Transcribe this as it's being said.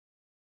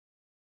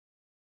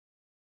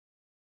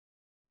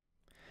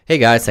Hey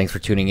guys, thanks for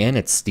tuning in.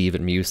 It's Steve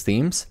at Muse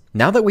Themes.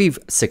 Now that we've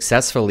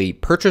successfully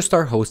purchased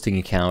our hosting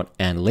account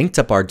and linked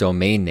up our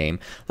domain name,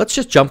 let's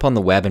just jump on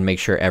the web and make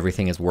sure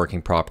everything is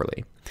working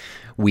properly.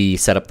 We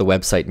set up the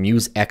website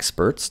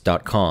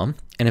MuseThemes.com,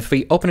 and if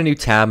we open a new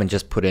tab and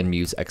just put in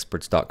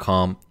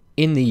MuseThemes.com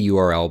in the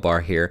URL bar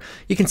here,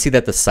 you can see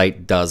that the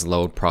site does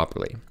load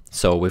properly.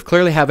 So we've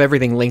clearly have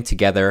everything linked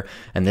together,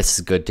 and this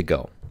is good to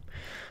go.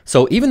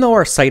 So even though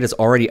our site is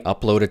already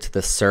uploaded to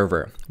the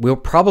server, we'll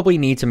probably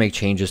need to make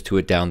changes to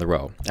it down the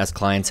road. As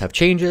clients have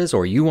changes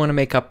or you want to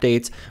make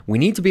updates, we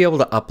need to be able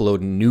to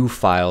upload new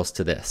files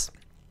to this.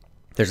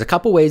 There's a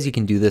couple ways you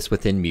can do this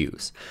within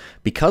Muse.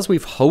 Because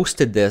we've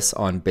hosted this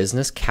on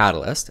Business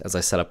Catalyst, as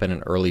I set up in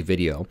an early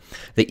video,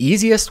 the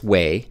easiest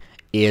way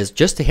is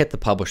just to hit the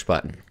publish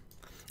button. And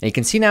you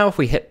can see now if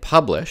we hit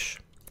publish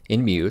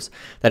in Muse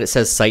that it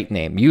says site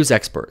name, Muse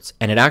Experts,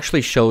 and it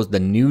actually shows the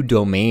new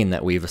domain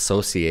that we've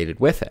associated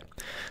with it.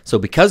 So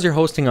because you're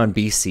hosting on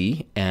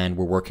BC and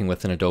we're working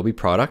with an Adobe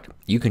product,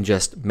 you can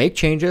just make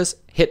changes,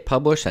 hit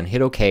publish and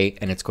hit OK,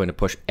 and it's going to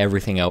push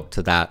everything out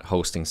to that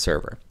hosting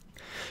server.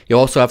 You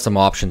also have some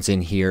options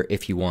in here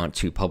if you want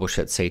to publish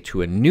it, say,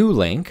 to a new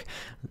link.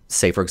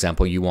 Say, for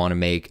example, you want to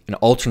make an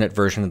alternate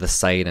version of the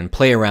site and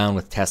play around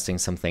with testing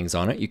some things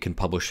on it. You can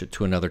publish it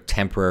to another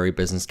temporary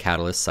Business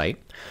Catalyst site.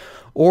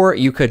 Or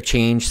you could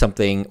change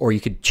something, or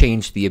you could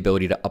change the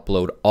ability to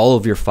upload all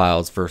of your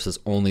files versus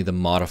only the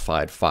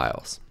modified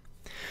files.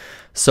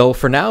 So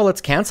for now,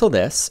 let's cancel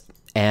this.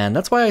 And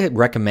that's why I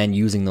recommend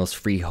using those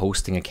free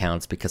hosting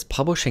accounts, because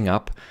publishing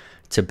up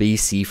to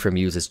BC from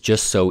Muse is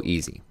just so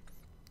easy.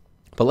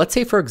 But let's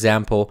say, for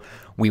example,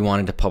 we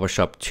wanted to publish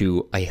up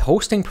to a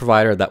hosting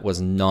provider that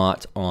was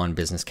not on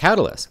Business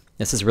Catalyst.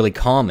 This is really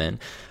common.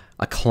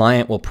 A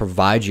client will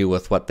provide you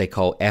with what they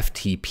call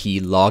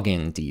FTP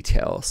login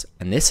details,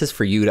 and this is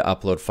for you to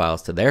upload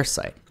files to their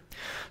site.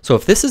 So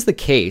if this is the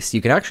case, you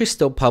can actually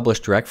still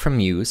publish direct from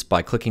Muse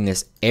by clicking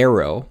this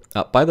arrow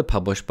up by the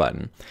publish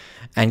button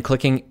and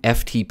clicking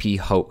FTP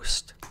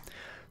host.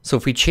 So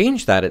if we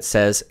change that, it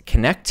says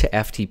connect to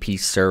FTP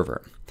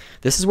server.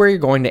 This is where you're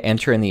going to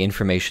enter in the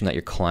information that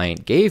your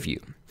client gave you.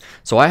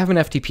 So I have an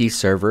FTP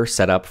server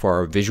set up for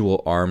our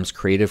Visual Arms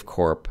Creative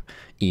Corp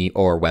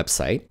or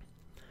website.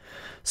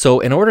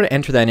 So in order to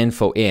enter that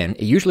info in,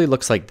 it usually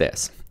looks like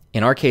this.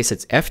 In our case,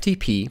 it's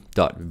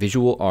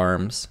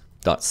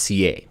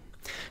ftp.visualarms.ca.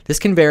 This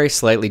can vary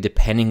slightly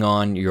depending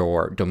on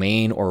your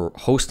domain or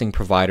hosting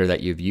provider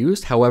that you've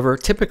used. However,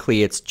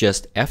 typically it's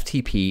just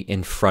FTP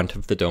in front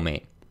of the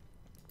domain.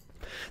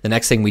 The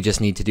next thing we just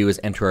need to do is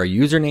enter our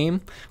username,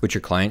 which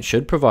your client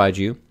should provide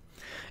you,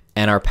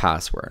 and our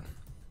password.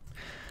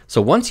 So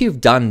once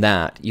you've done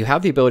that, you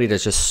have the ability to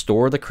just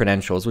store the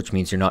credentials, which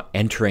means you're not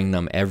entering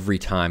them every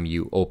time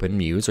you open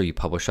Muse or you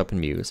publish up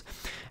in Muse.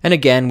 And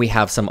again, we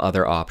have some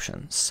other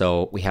options.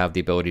 So we have the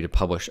ability to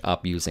publish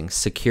up using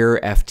secure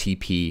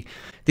FTP.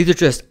 These are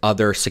just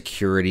other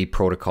security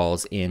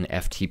protocols in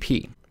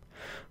FTP.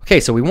 Okay,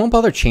 so we won't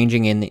bother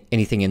changing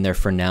anything in there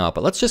for now,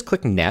 but let's just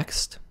click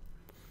next.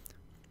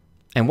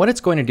 And what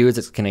it's going to do is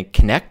it's going to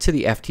connect to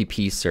the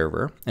FTP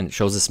server, and it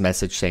shows this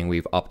message saying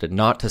we've opted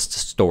not to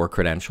store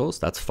credentials.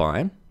 That's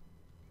fine.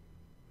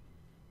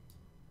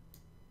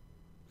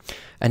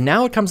 And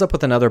now it comes up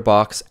with another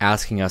box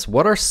asking us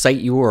what our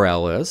site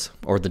URL is,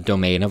 or the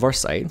domain of our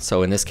site.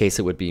 So in this case,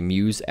 it would be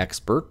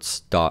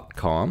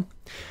MuseThemes.com.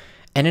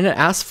 And then it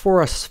asks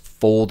for a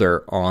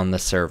folder on the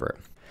server.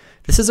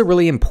 This is a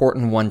really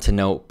important one to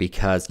note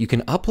because you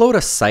can upload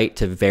a site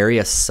to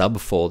various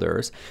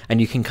subfolders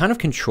and you can kind of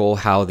control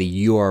how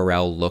the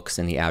URL looks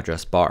in the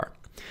address bar.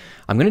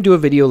 I'm going to do a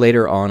video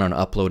later on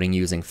uploading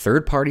using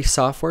third-party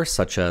software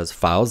such as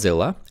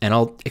FileZilla, and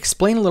I'll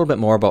explain a little bit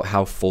more about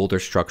how folder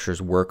structures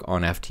work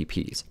on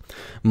FTPs.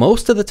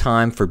 Most of the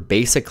time for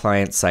basic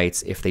client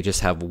sites, if they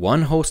just have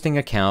one hosting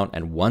account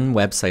and one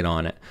website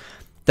on it,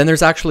 then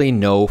there's actually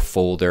no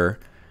folder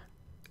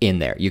in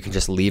there. You can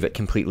just leave it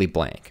completely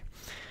blank.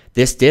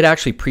 This did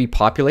actually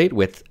pre-populate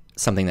with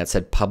something that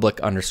said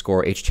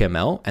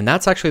public_HTML, and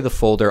that's actually the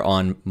folder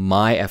on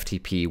my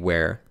FTP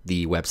where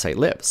the website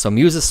lives. So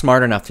Muse is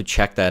smart enough to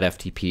check that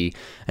FTP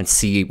and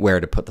see where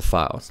to put the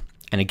files.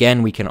 And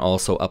again, we can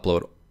also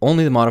upload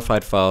only the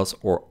modified files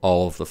or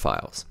all of the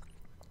files.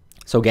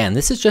 So again,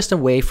 this is just a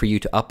way for you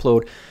to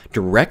upload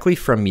directly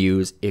from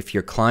Muse if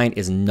your client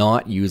is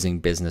not using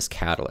Business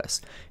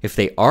Catalyst. If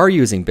they are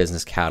using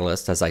Business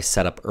Catalyst, as I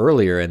set up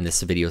earlier in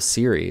this video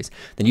series,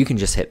 then you can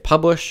just hit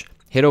publish,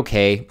 hit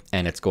OK,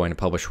 and it's going to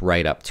publish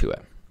right up to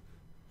it.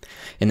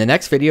 In the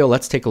next video,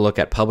 let's take a look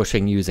at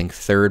publishing using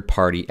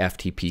third-party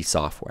FTP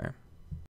software.